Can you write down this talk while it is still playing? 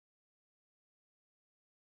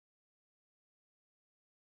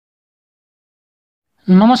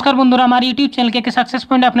नमस्कार बंधुरा हमारे यूट्यूब चैनल के सक्सेस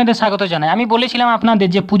पॉइंट आपने स्वागत जानाई। आमी बोलेছিলাম আপনাদের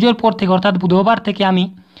যে পুজোর পর থেকে অর্থাৎ বুধবার থেকে আমি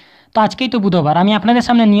তো আজকেই তো বুধবার আমি আপনাদের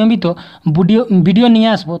সামনে নিয়মিত ভিডিও নিয়ে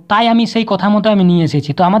আসবো, তাই আমি সেই কথা মতো আমি নিয়ে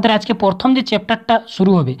এসেছি। তো আমাদের আজকে প্রথম যে চ্যাপ্টারটা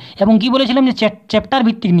শুরু হবে এবং কি বলেছিলাম যে চ্যাপ্টার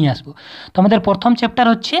ভিত্তিক নিয়ে আসবো। তো আমাদের প্রথম চ্যাপ্টার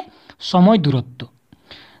হচ্ছে সময় দূরত্ব।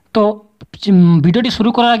 তো ভিডিওটি শুরু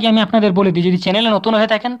করার আগে আমি আপনাদের বলে দিই, যদি চ্যানেলে নতুন হয়ে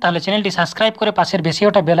থাকেন তাহলে চ্যানেলটি সাবস্ক্রাইব করে পাশের বেশি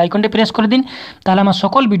ওটা বেল আইকনটি প্রেস করে দিন, তাহলে আমার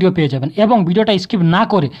সকল ভিডিও পেয়ে যাবেন এবং ভিডিওটা স্কিপ না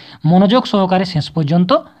করে মনোযোগ সহকারে শেষ পর্যন্ত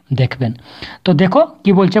দেখবেন। তো দেখো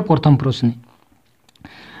কি বলছে প্রথম প্রশ্নে।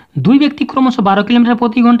 দুই ব্যক্তি ক্রমশ 12 কিলোমিটার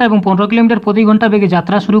প্রতি ঘন্টা এবং 15 কিলোমিটার প্রতি ঘন্টা বেগে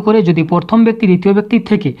যাত্রা শুরু করে যদি প্রথম ব্যক্তি দ্বিতীয় ব্যক্তির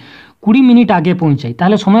থেকে 20 মিনিট আগে পৌঁছায়,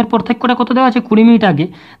 তাহলে সময়ের পার্থক্যটা কত দেওয়া আছে? 20 মিনিট আগে।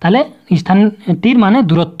 তাহলে স্থানটির মানে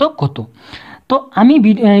দূরত্ব কত? তো আমি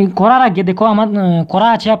করার আগে দেখো আমার করা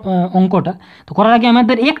আছে অঙ্কটা। তো করার আগে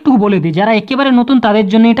আমাদের একটু বলে দিই, যারা একেবারে নতুন তাদের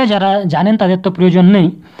জন্য এটা, যারা জানেন তাদের তো প্রয়োজন নেই।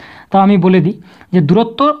 তো আমি বলে দিই যে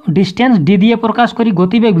দূরত্ব ডিস্টেন্স ডি দিয়ে প্রকাশ করি,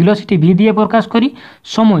 গতিবেগ ভেলোসিটি ভি দিয়ে প্রকাশ করি,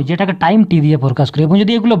 সময় যেটাকে টাইম টি দিয়ে প্রকাশ করি। এবং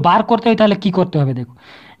যদি এগুলো বার করতে হয় তাহলে কী করতে হবে দেখো,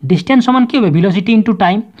 ডিস্টেন্স সমান কী হবে? ভেলোসিটি ইন্টু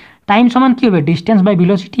টাইম, টাইম সমান কী হবে? ডিস্টেন্স বাই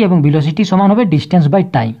ভেলোসিটি, এবং ভেলোসিটি সমান হবে ডিস্টেন্স বাই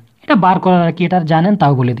টাইম। এটা বার করার আর কি, এটা জানেন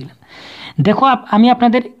তাও বলে দিলাম। দেখো আমি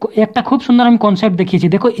আপনাদের একটা খুব সুন্দর আমি কনসেপ্ট দেখিয়েছি।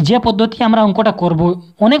 দেখো যে পদ্ধতি আমরা অঙ্কটা করব,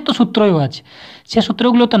 অনেক তো সূত্রও আছে, সে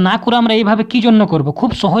সূত্রগুলো তো না করে আমরা এইভাবে কী জন্য করব? খুব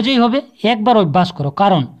সহজেই হবে, একবার অভ্যাস করো।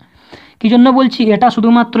 কারণ কী জন্য বলছি, এটা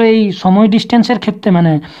শুধুমাত্র এই সময় ডিস্টেন্সের ক্ষেত্রে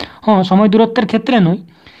মানে সময় দূরত্বের ক্ষেত্রে নয়,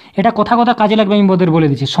 এটা কথা কথা কাজে লাগবে। আমি ওদের বলে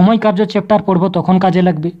দিচ্ছি, সময় কার্য চ্যাপ্টার পড়বো তখন কাজে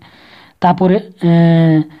লাগবে, তারপরে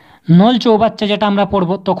নল চৌবাচ্চা যেটা আমরা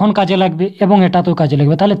পড়বো তখন কাজে লাগবে, এবং এটাতেও কাজে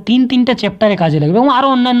লাগবে। তাহলে তিনটে চ্যাপ্টারে কাজে লাগবে এবং আরও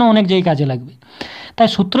অন্যান্য অনেক জায়গায় কাজে লাগবে। তাই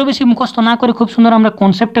সূত্র বেশি মুখস্থ না করে খুব সুন্দর আমরা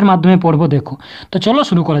কনসেপ্টের মাধ্যমে পড়বো। দেখো তো চলো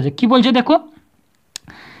শুরু করা যায়। কী বলছে দেখো,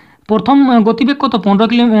 প্রথম গতিবেগ কত?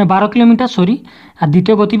 12 কিলোমিটার আর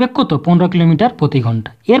দ্বিতীয় গতিবেগ কত? 15 কিলোমিটার প্রতি ঘন্টা।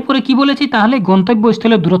 এরপরে কি বলেছি, তাহলে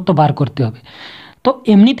গন্তব্যস্থলের দূরত্ব বার করতে হবে। তো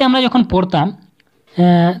এমনিতে আমরা যখন পড়তাম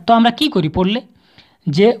তো আমরা কি করি পড়লে,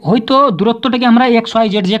 যে হয়তো দূরত্বটাকে আমরা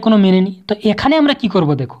XYZ যে কোনো মেনে নিই। তো এখানে আমরা কি করব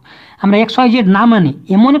দেখো, আমরা XYZ না মানে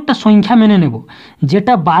এমন একটা সংখ্যা মেনে নেব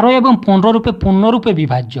যেটা 12 এবং 15 রূপে পূর্ণরূপে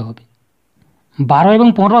বিভাজ্য হবে। 12 এবং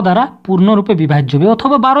 15 দ্বারা পূর্ণরূপে বিভাজ্য হবে,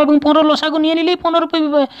 অথবা 12 এবং 15 লসাগু নিয়ে নিলেই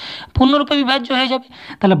পূর্ণরূপে বিভাজ্য হয়ে যাবে।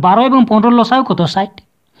 তাহলে 12 এবং 15 লসাগু কত? 60।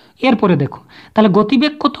 এরপরে দেখো, তাহলে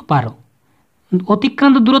গতিবেগ কত? 12।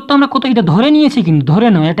 অতিক্রান্ত দূরত্ব আমরা কত? এটা ধরে নিয়েছি, কিন্তু ধরে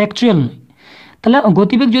নয়, এটা অ্যাকচুয়াল নয়। তাহলে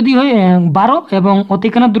গতিবেগ যদি হয় 12 এবং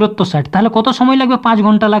অতিক্রান্ত দূরত্ব 60, তাহলে কত সময় লাগবে? 5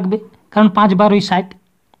 ঘন্টা লাগবে, কারণ 5 12 60।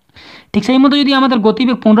 ঠিক সেই মতো যদি আমাদের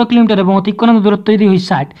গতিবেগ 15 কিলোমিটার এবং অতিক্রান্ত দূরত্ব যদি হয়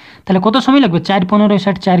 60, তাহলে কত সময় লাগবে? 4 15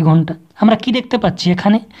 60, 4 ঘন্টা। আমরা কি দেখতে পাচ্ছি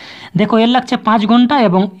এখানে দেখো, এর লাগছে 5 ঘন্টা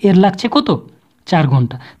এবং এর লাগছে কত? 4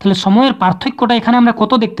 ঘন্টা। তাহলে সময়ের পার্থক্যটা এখানে আমরা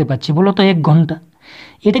কত দেখতে পাচ্ছি বলো তো? 1 ঘন্টা।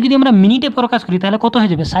 এটা যদি আমরা মিনিটে প্রকাশ করি তাহলে কত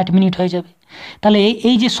হয়ে যাবে? 60 মিনিট হয়ে যাবে। তাহলে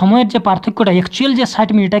এই যে সময়ের যে পার্থক্যটা, অ্যাকচুয়াল যে 60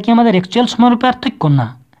 মিনিট, এটা কি আমাদের অ্যাকচুয়াল সময়ের পার্থক্য? না।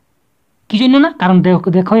 কী জন্য না? কারণ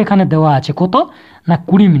দেখো এখানে দেওয়া আছে কত না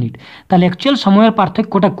 20 মিনিট। তাহলে অ্যাকচুয়াল সময়ের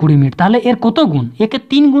পার্থক্যটা 20 মিনিট। তাহলে এর কত গুণ? একে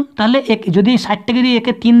 3 গুণ। তাহলে যদি 60টাকে যদি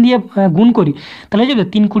একে 3 দিয়ে গুণ করি তাহলে যাবে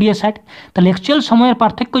 3 20 60। তাহলে অ্যাকচুয়াল সময়ের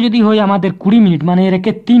পার্থক্য যদি হয় আমাদের 20 মিনিট, মানে এর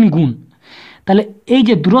একে 3 গুণ, তাহলে এই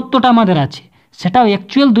যে দূরত্বটা আমাদের আছে সেটাও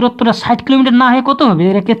অ্যাকচুয়াল দূরত্বটা 60 কিলোমিটার না হয়ে কত হবে?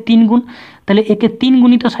 এর একে 3 গুণ। তাহলে একে 3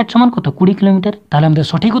 গুণিত 60 সমান কত? 20 কিলোমিটার। তাহলে আমাদের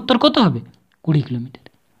সঠিক উত্তর কত হবে? 20 কিলোমিটার।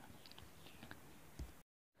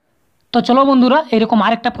 তো চলো বন্ধুরা, এরকম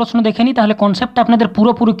আরেকটা প্রশ্ন দেখে নিই, তাহলে কনসেপ্টটা আপনাদের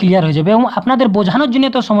পুরোপুরি ক্লিয়ার হয়ে যাবে এবং আপনাদের বোঝানোর জন্য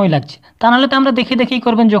তো সময় লাগছে, তা নাহলে তো আমরা দেখেই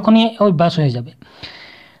করবেন যখনই অভ্যাস হয়ে যাবে।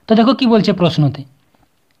 তো দেখো কি বলছে প্রশ্নতে,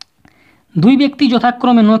 দুই ব্যক্তি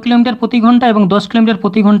যথাক্রমে 9 কিলোমিটার প্রতি ঘন্টা এবং 10 কিলোমিটার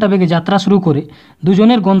প্রতি ঘন্টা বেগে যাত্রা শুরু করে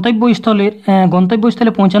দুজনের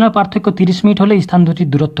গন্তব্যস্থলে পৌঁছানোর পার্থক্য 30 মিনিট হলে স্থান দুটির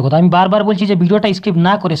দূরত্ব কত? আমি বারবার বলছি যে ভিডিওটা স্কিপ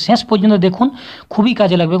না করে শেষ পর্যন্ত দেখুন, খুবই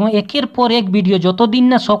কাজে লাগবে। এবং একের পর এক ভিডিও যতদিন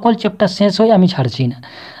না সকল চ্যাপ্টার শেষ হয় আমি ছাড়ছি না।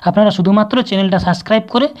 আপনারা শুধুমাত্র চ্যানেলটা সাবস্ক্রাইব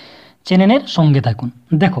করে চ্যানেলের সঙ্গে থাকুন।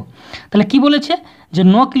 দেখো তাহলে কি বলেছে, যে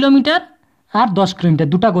 9 কিলোমিটার আর 10 কিলোমিটার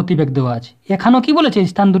দুটা গতিবেগ দেওয়া আছে। এখানেও কি বলেছে?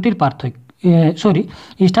 স্থান দুটির পার্থক্য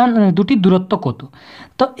স্থান দুটির দূরত্ব কত?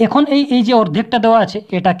 তো এখন এই যে অর্ধেকটা দেওয়া আছে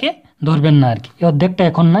এটাকে ধরবেন না আর কি, এই অর্ধেকটা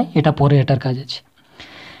এখন নাই, এটা পরে এটার কাজ আছে।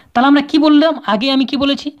 তাহলে আমরা কি বললাম আগে, আমি কি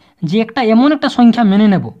বলেছি, যে এমন একটা সংখ্যা মেনে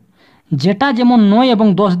নেব যেটা যেমন 9 এবং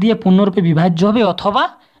 10 দিয়ে পূর্ণরূপে বিভাজ্য হবে, অথবা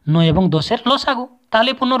 9 এবং 10-এর লসাগু, তাহলে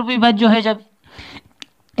পূর্ণরূপে বিভাজ্য হয়ে যাবে।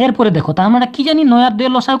 এরপরে দেখো, তা আমরা কি জানি 9 আর 2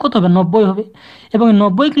 লসাগু কত হবে? 90 হবে। এবং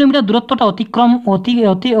 90 কিলোমিটার দূরত্বটা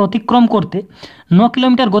অতিক্রম করতে 9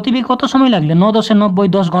 কিলোমিটার গতিবেগে কত সময় লাগবে? 9 10 90,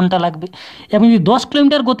 10 ঘন্টা লাগবে। এবং যদি 10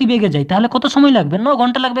 কিলোমিটার গতিবেগে যাই তাহলে কত সময় লাগবে? 9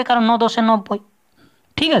 ঘন্টা লাগবে, কারণ 9 10 90।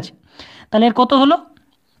 ঠিক আছে, তাহলে এর কত হলো?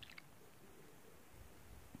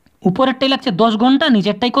 উপরেরটাই লাগছে 10 ঘন্টা,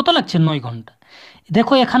 নিচেরটাই কত লাগছে 9 ঘন্টা।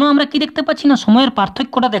 দেখো এখানেও আমরা কি দেখতে পাচ্ছি না, সময়ের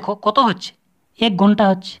পার্থক্যটা দেখো কত হচ্ছে, 1 ঘন্টা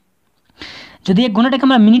হচ্ছে। যদি 1 ঘন্টাটাকে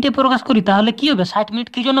আমরা মিনিটে প্রকাশ করি তাহলে কি হবে, 60 মিনিট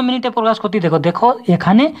কী জন্য মিনিটে প্রকাশ করতে, দেখো দেখো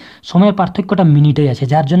এখানে সময়ের পার্থক্যটা মিনিটেই আছে,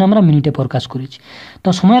 যার জন্য আমরা মিনিটে প্রকাশ করেছি। তো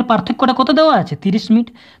সময়ের পার্থক্যটা কত দেওয়া আছে, 30 মিনিট।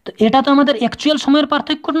 তো এটা তো আমাদের অ্যাকচুয়াল সময়ের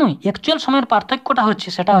পার্থক্য নয়, অ্যাকচুয়াল সময়ের পার্থক্যটা হচ্ছে,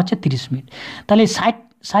 সেটা হচ্ছে 30 মিনিট। তাহলে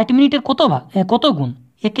 60 মিনিটের কত গুণ,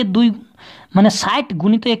 1/2 মানে 60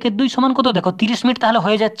 গুণিত 1/2 সমান কত, দেখো 30 মিনিট তাহলে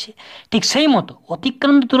হয়ে যাচ্ছে। ঠিক সেই মতো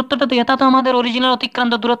অতিক্রান্ত দূরত্বটা তো, এটা তো আমাদের অরিজিনাল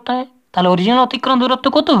অতিক্রান্ত দূরত্ব, তাহলে অরিজিনাল অতিক্রান্ত দূরত্ব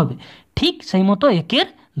কত হবে, ঠিক সেই মতো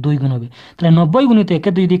 1/2 গুণ হবে। তাহলে 90 গুণিত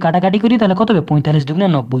 1/2 যদি কাটাকাটি করি তাহলে কত হবে, 45 দুগুণে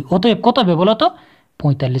 90, অতএব কত হবে বলো তো,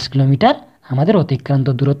 45 কিলোমিটার আমাদের অতিক্রান্ত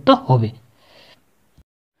দূরত্ব হবে।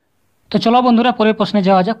 তো চলো বন্ধুরা পরের প্রশ্নে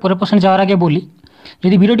যাওয়া যাক। পরের প্রশ্নে যাওয়ার আগে বলি,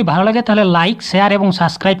 যদি ভিডিওটি ভালো লাগে তাহলে লাইক, শেয়ার এবং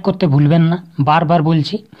সাবস্ক্রাইব করতে ভুলবেন না, বারবার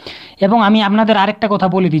বলছি। এবং আমি আপনাদের আরেকটা কথা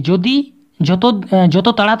বলে দিই, যদি যত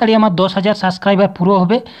তাড়াতাড়ি আমার 10,000 সাবস্ক্রাইবার পুরো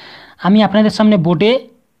হবে, আমি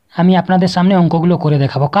আপনাদের সামনে অঙ্কগুলো করে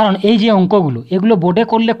দেখাবো। কারণ এই যে অঙ্কগুলো, এগুলো বোর্ডে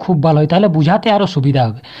করলে খুব ভালো হয়, তাহলে বুঝাতে আরও সুবিধা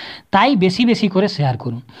হবে। তাই বেশি বেশি করে শেয়ার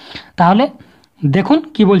করুন। তাহলে দেখুন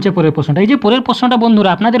কি বলছে পরের প্রশ্নটা। এই যে পরের প্রশ্নটা বন্ধুরা,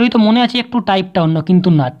 আপনাদের হয়তো মনে আছে একটু টাইপটা অন্য, কিন্তু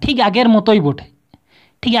না, ঠিক আগের মতোই বটে,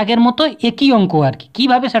 ঠিক আগের মতো একই অঙ্ক আর কি।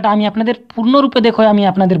 কীভাবে সেটা আমি আপনাদের পূর্ণরূপে দেখো আমি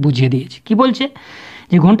আপনাদের বুঝিয়ে দিয়েছি। কি বলছে,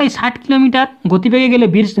 যে ঘন্টায় 60 কিলোমিটার গতিবেগে গেলে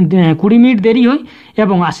 20 মিনিট দেরি হয়,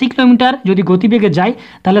 এবং 80 কিলোমিটার যদি গতিবেগে যায়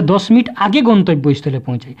তাহলে 10 মিনিট আগে গন্তব্যস্থলে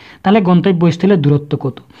পৌঁছায়। তাহলে গন্তব্যস্থলের দূরত্ব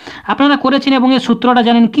কত আপনারা করেছেন, এবং এর সূত্রটা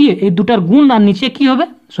জানেন কি, এই দুটার গুণ আর নিচে কি হবে,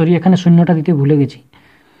 সরি এখানে শূন্যটা দিতে ভুলে গেছি,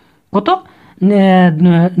 কত,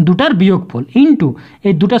 দুটার বিয়োগফল ইন্টু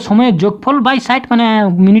এই দুটা সময়ের যোগফল বাই 60, মানে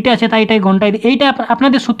মিনিটে আছে তাই এটাই ঘন্টায়, এইটা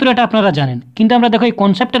আপনাদের সূত্র, এটা আপনারা জানেন। কিন্তু আমরা দেখো এই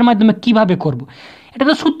কনসেপ্টের মাধ্যমে কিভাবে করব, এটা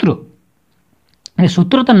তো সূত্র, এই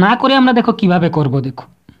সূত্রটা না করে আমরা দেখো কিভাবে করব।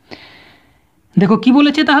 দেখো কি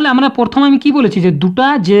বলেছে, তাহলে আমরা প্রথম আমি কি বলেছি, যে দুটা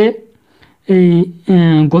যে এই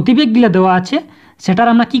গতিবেগগুলো দেওয়া আছে সেটার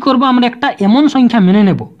আমরা কি করব, আমরা একটা এমন সংখ্যা মেনে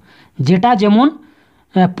নেব যেটা যেমন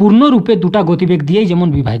পূর্ণরূপে দুটা গতিবেগ দিয়েই যেমন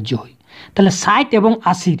বিভাজ্য হয়। তাহলে 60 এবং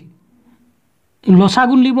 80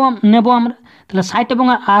 লসাগু নেব আমরা। তাহলে 60 এবং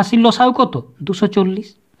 80 লসাগু কত, 240।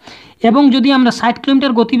 এবং যদি আমরা 60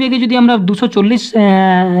 কিলোমিটার গতিবেগে যদি আমরা 240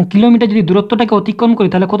 কিলোমিটার যদি দূরত্বটাকে অতিক্রম করি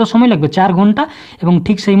তাহলে কত সময় লাগবে, 4 ঘন্টা। এবং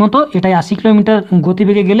ঠিক সেই মতো এটাই 80 কিলোমিটার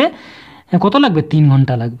গতিবেগে গেলে কত লাগবে, 3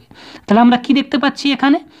 ঘন্টা লাগবে। তাহলে আমরা কি দেখতে পাচ্ছি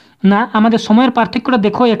এখানে, না আমাদের সময়ের পার্থক্যটা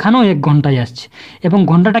দেখো এখানেও 1 ঘন্টায় আসছে, এবং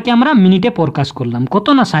ঘন্টাটাকে আমরা মিনিটে প্রকাশ করলাম কত,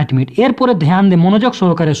 না 60 মিনিট। এরপরে ধ্যান দিয়ে মনোযোগ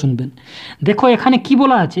সহকারে শুনবেন। দেখো এখানে কি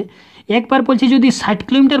বলা আছে, একবার বলছি যদি 60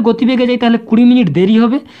 কিলোমিটার গতিবেগে যাই তাহলে 20 মিনিট দেরি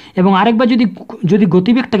হবে, এবং আরেকবার যদি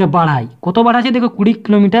গতিবেগটাকে বাড়াই, কত বাড়াচ্ছে দেখো, 20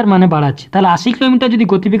 কিলোমিটার মানে বাড়াচ্ছে। তাহলে 80 কিলোমিটার যদি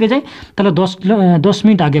গতিবেগে যাই তাহলে 10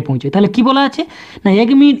 মিনিট আগে পৌঁছায়। তাহলে কি বলা আছে, না 1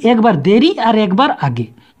 মিনিট একবার দেরি আর একবার আগে।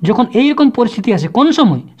 যখন এইরকম পরিস্থিতি আসে, কোন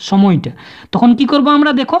সময়টা, তখন কি করব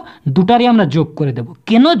আমরা, দেখো দুটারই আমরা যোগ করে দেব।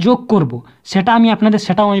 কেন যোগ করব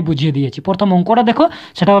সেটাও আমি বুঝিয়ে দিয়েছি। প্রথম অঙ্কটা দেখো,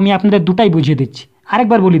 সেটাও আমি আপনাদের দুটাই বুঝিয়ে দিচ্ছি।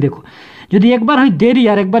 আরেকবার বলি, দেখো যদি একবার হয় দেরি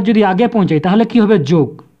আর একবার যদি আগে পৌঁছায় তাহলে কি হবে, যোগ।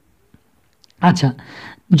 আচ্ছা,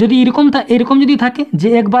 যদি এরকম যদি থাকে যে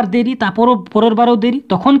একবার দেরি তারপরও পরের বারও দেরি,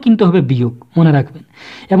 তখন কিন্তু হবে বিয়োগ, মনে রাখবেন।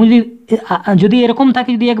 এবং যদি এরকম থাকে,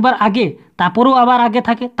 যদি একবার আগে তারপরেও আবার আগে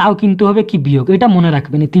থাকে, তাও কিন্তু হবে কি, বিয়োগ। এটা মনে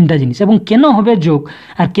রাখবেন এই তিনটা জিনিস। এবং কেন হবে যোগ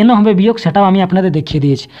আর কেন হবে বিয়োগ সেটাও আমি আপনাদের দেখিয়ে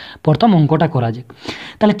দিয়েছি। প্রথম অঙ্কটা করা যাক।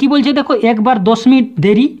 তাহলে কি বলছে দেখো, একবার 10 মিনিট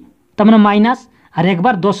দেরি তার মানে মাইনাস, আর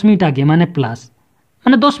একবার 10 মিনিট আগে মানে প্লাস,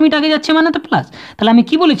 মানে 10 মিনিট আগে যাচ্ছে মানে তো প্লাস। তাহলে আমি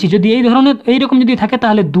কি বলেছি, যদি এইরকম যদি থাকে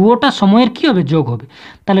তাহলে দুটোটা সময়ের কি হবে, যোগ হবে।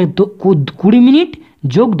 তাহলে 20 মিনিট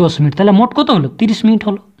যোগ 10 মিনিট, তাহলে মোট কত হলো, 30 মিনিট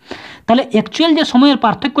হলো। তাহলে অ্যাকচুয়াল যে সময়ের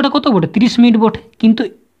পার্থক্যটা কত বটে, 30 মিনিট বটে, কিন্তু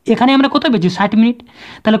এখানে আমরা কত পেয়েছি, 60 মিনিট।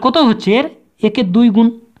 তাহলে কত হচ্ছে, এর 1/2 গুণ।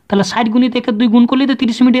 তাহলে 60 গুণিত 1/2 গুণ করলে তো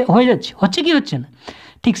 30 মিনিটে হয়ে যাচ্ছে, হচ্ছে কি হচ্ছে না।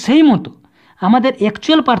 ঠিক সেই মতো আমাদের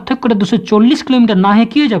অ্যাকচুয়াল পার্থক্যটা 240 কিলোমিটার না হয়ে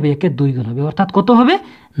কী হয়ে যাবে, 1/2 গুণ হবে, অর্থাৎ কত হবে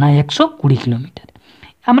না 120 কিলোমিটার।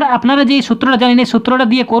 আপনারা যে সূত্রটা জানেন এই সূত্রটা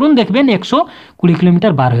দিয়ে করুন, দেখবেন 120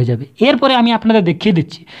 কিলোমিটার বার হয়ে যাবে। এরপরে আমি আপনাদের দেখিয়ে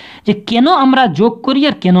দিচ্ছি যে কেন আমরা যোগ করি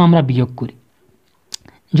আর কেন আমরা বিয়োগ করি।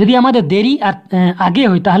 যদি আমাদের দেরি আর আগে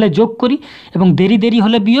হয় তাহলে যোগ করি, এবং দেরি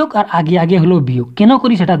হলে বিয়োগ, আর আগে হলেও বিয়োগ। কেন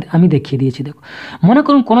করি সেটা আমি দেখিয়ে দিয়েছি। দেখো মনে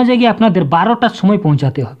করুন কোনো জায়গায় আপনাদের 12টার সময়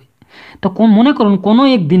পৌঁছাতে হবে। তো মনে করুন কোনো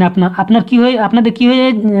একদিন আপনাদের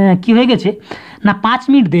কি হয়ে গেছে না 5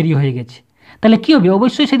 মিনিট দেরি হয়ে গেছে। তাহলে কী হবে,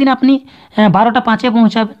 অবশ্যই সেদিন আপনি 12টা 5-এ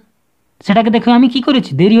পৌঁছাবেন। সেটাকে দেখে আমি কি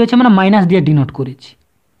করেছি, দেরি হয়েছে মানে মাইনাস দিয়ে ডিনোট করেছি।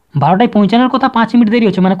 12টায় পৌঁছানোর কথা, 5 মিনিট দেরি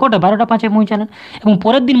হচ্ছে মানে কটা, 12টা 5-এ পৌঁছালেন। এবং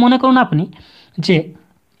পরের দিন মনে করুন আপনি যে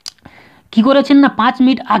কী করেছেন না 5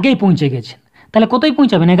 মিনিট আগেই পৌঁছে গেছেন, তাহলে কোথায়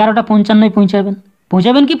পৌঁছাবেন, 11টা 55 পৌঁছাবেন।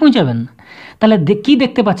 পৌঁছাবেন কি পৌঁছাবেন না? তাহলে কী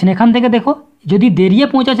দেখতে পাচ্ছেন এখান থেকে দেখো, যদি দেরিয়ে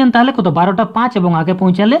পৌঁছাচ্ছেন তাহলে কত 12টা 5 এবং আগে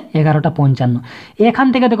পৌঁছালে 11টা 55। এখান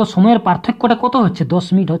থেকে দেখো সময়ের পার্থক্যটা কত হচ্ছে, 10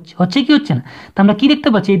 মিনিট হচ্ছে কি হচ্ছে না? তো আমরা কী দেখতে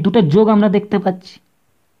পাচ্ছি, এই দুটোর যোগ আমরা দেখতে পাচ্ছি।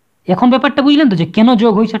 এখন ব্যাপারটা বুঝলেন তো যে কেন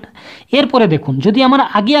যোগ হয়েছে সেটা। এরপরে দেখুন, যদি আমরা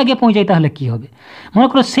আগে আগে পৌঁছাই তাহলে কি হবে? মনে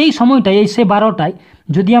করো সেই সময়টায় সে 12টায়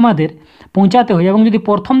যদি আমাদের পৌঁছাতে হয় এবং যদি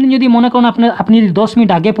প্রথম দিন যদি মনে করেন আপনি যদি 10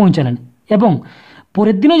 মিনিট আগে পৌঁছালেন এবং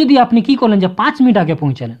পরের দিনও যদি আপনি কী করলেন যে 5 মিনিট আগে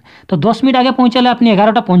পৌঁছালেন, তো 10 মিনিট আগে পৌঁছালে আপনি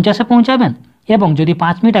 11টা 50-এ পৌঁছাবেন এবং যদি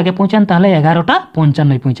 5 মিনিট আগে পৌঁছান তাহলে 11টা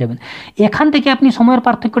 55-এ পৌঁছাবেন। এখান থেকে আপনি সময়ের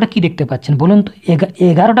পার্থক্যটা কী দেখতে পাচ্ছেন বলুন তো?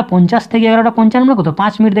 11টা 50 থেকে 11টা 55 কত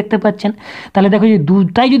 5 মিনিট দেখতে পাচ্ছেন। তাহলে দেখো যে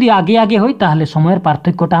দুটাই যদি আগে আগে হয় তাহলে সময়ের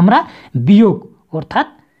পার্থক্যটা আমরা বিয়োগ, অর্থাৎ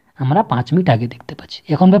আমরা 5 মিনিট আগে দেখতে পাচ্ছি।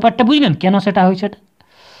 এখন ব্যাপারটা বুঝলেন কেন সেটা হয়েছে সেটা।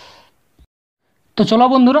 তো চলো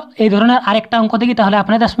বন্ধুরা, এই ধরনের আরেকটা অঙ্ক দেখি, তাহলে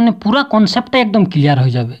আপনাদের সামনে পুরো কনসেপ্টটা একদম ক্লিয়ার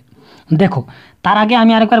হয়ে যাবে। দেখো, তার আগে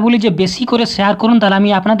আমি আরেকবার বলি যে বেশি করে শেয়ার করুন। তাহলে আমি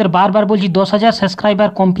আপনাদের বারবার বলছি 10,000 সাবস্ক্রাইবার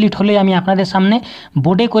কমপ্লিট হলে আমি আপনাদের সামনে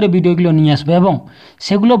বোর্ডে করে ভিডিওগুলো নিয়ে আসবো এবং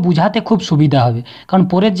সেগুলো বুঝাতে খুব সুবিধা হবে। কারণ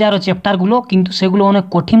পরের যে আরও চ্যাপ্টারগুলো কিন্তু সেগুলো অনেক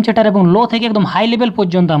কঠিন চ্যাপ্টার এবং লো থেকে একদম হাই লেভেল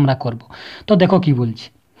পর্যন্ত আমরা করব। তো দেখো কি বলছি,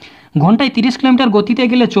 ঘন্টায় 30 কিলোমিটার গতিতে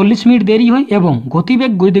গেলে 40 মিনিট দেরি হয় এবং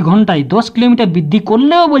গতিবেগ ঘন্টায় 10 কিলোমিটার বৃদ্ধি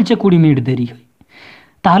করলেও বলছে 20 মিনিট দেরি হয়।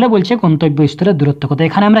 তাহলে বলছে গন্তব্যস্থলের দূরত্ব কত।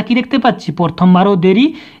 এখানে আমরা কি দেখতে পাচ্ছি, প্রথমবারও দেরি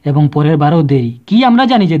এবং পরের বারও দেরি। কি আমরা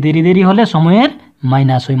জানি যে দেরি দেরি হলে সময়ের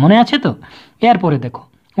মাইনাস হয়, মনে আছে তো? এরপরে দেখো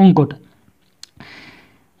অঙ্কটা,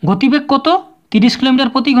 গতিবেগ কত 30 কিলোমিটার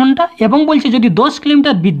প্রতি ঘন্টা এবং বলছে যদি 10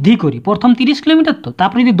 কিলোমিটার বৃদ্ধি করি, প্রথম 30 কিলোমিটার তো,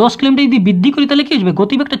 তারপরে যদি 10 কিলোমিটার যদি বৃদ্ধি করি তাহলে কী হবে,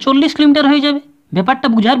 গতিবেগটা 40 কিলোমিটার হয়ে যাবে। ব্যাপারটা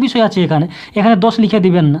বোঝার বিষয় আছে এখানে, এখানে 10 লিখে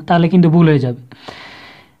দিবেন না, তাহলে কিন্তু ভুল হয়ে যাবে।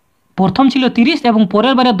 প্রথম ছিল 30 এবং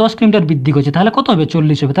পরের বারে 10 কিলোমিটার বৃদ্ধি করছে, তাহলে কত হবে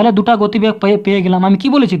 40 হবে। তাহলে দুটা গতিবেগ পেয়ে গেলাম। আমি কি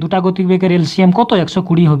বলেছি, দুটা গতিবেগের এলসিএম কত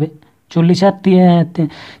 120 হবে। 40 আর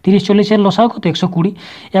 30 40-এর লসাও কত 120।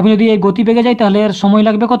 এবং যদি এই গতিবেগে যাই তাহলে এর সময়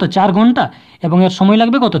লাগবে কত 4 ঘন্টা এবং এর সময়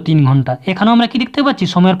লাগবে কত 3 ঘন্টা। এখানেও আমরা কি দেখতে পাচ্ছি,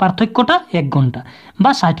 সময়ের পার্থক্যটা 1 ঘন্টা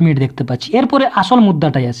বা 60 মিনিট দেখতে পাচ্ছি। এরপরে আসল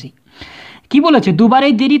মুদ্রাটাই আসি, কি বলেছে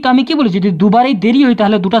দুবারেই দেরি। তো আমি কি বলেছি, যদি দুবারেই দেরি হয়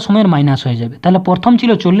তাহলে দুটো সময়ের মাইনাস হয়ে যাবে। তাহলে প্রথম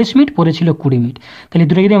ছিল 40 মিনিট, পরে ছিল 20 মিনিট। তাহলে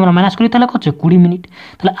দুটো যদি আমরা মাইনাস করি তাহলে কত 20 মিনিট।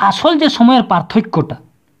 তাহলে আসল যে সময়ের পার্থক্যটা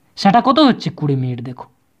সেটা কত হচ্ছে 20 মিনিট। দেখো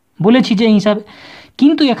বলেছি যে হিসাবে,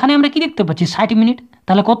 কিন্তু এখানে আমরা কি দেখতে পাচ্ছি 60 মিনিট।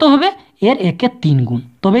 তাহলে কত হবে, এর 1-এর 3 গুণ,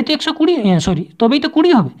 তবেই তো 120, তবেই তো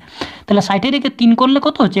 20 হবে। তাহলে 60-এর 1-এ 3 করলে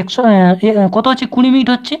কত হচ্ছে কত হচ্ছে 20 মিনিট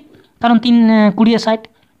হচ্ছে, কারণ 3 20 60।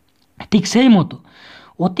 ঠিক সেই মতো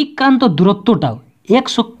অতিক্রান্ত দূরত্বটাও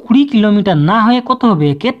 120 কিলোমিটার না হয়ে কত হবে,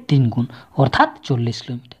 1-এর 3 গুণ, অর্থাৎ 40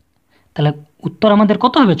 কিলোমিটার। তাহলে উত্তর আমাদের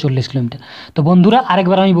কত হবে 40 কিলোমিটার। তো বন্ধুরা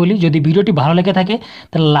আরেকবার আমি বলি, যদি ভিডিওটি ভালো লেগে থাকে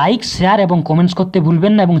তাহলে লাইক শেয়ার এবং কমেন্টস করতে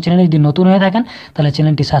ভুলবেন না এবং চ্যানেলে যদি নতুন হয়ে থাকেন তাহলে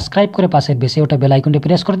চ্যানেলটি সাবস্ক্রাইব করে পাশে বেশি ওটা বেল আইকনটি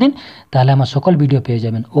প্রেস করে দিন, তাহলে আমার সকল ভিডিও পেয়ে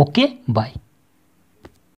যাবেন। ওকে, বাই।